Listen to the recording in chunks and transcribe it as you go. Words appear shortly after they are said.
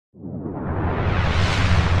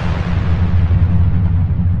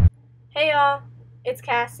Hey y'all, it's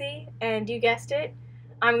Cassie, and you guessed it,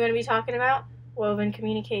 I'm going to be talking about woven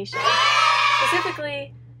communication,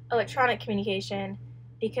 specifically electronic communication,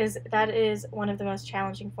 because that is one of the most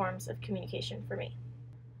challenging forms of communication for me.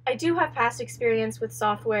 I do have past experience with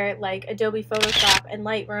software like Adobe Photoshop and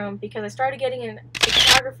Lightroom because I started getting into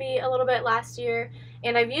photography a little bit last year,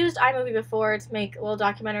 and I've used iMovie before to make little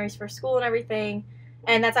documentaries for school and everything,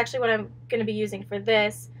 and that's actually what I'm going to be using for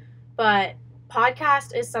this, but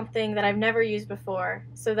podcast is something that I've never used before,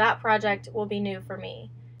 so that project will be new for me.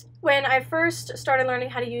 When I first started learning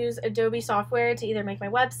how to use Adobe software to either make my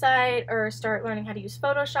website or start learning how to use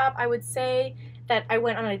Photoshop, I would say that I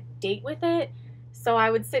went on a date with it. So I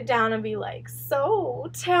would sit down and be like, so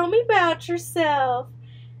tell me about yourself.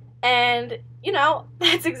 And,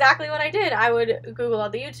 that's exactly what I did. I would Google all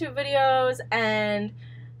the YouTube videos and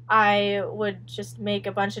I would just make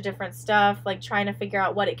a bunch of different stuff, like trying to figure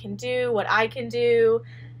out what it can do, what I can do.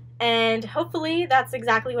 And hopefully that's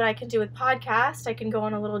exactly what I can do with podcast. I can go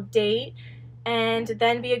on a little date and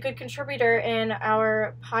then be a good contributor in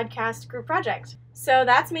our podcast group project. So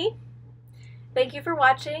that's me. Thank you for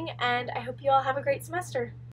watching, and I hope you all have a great semester.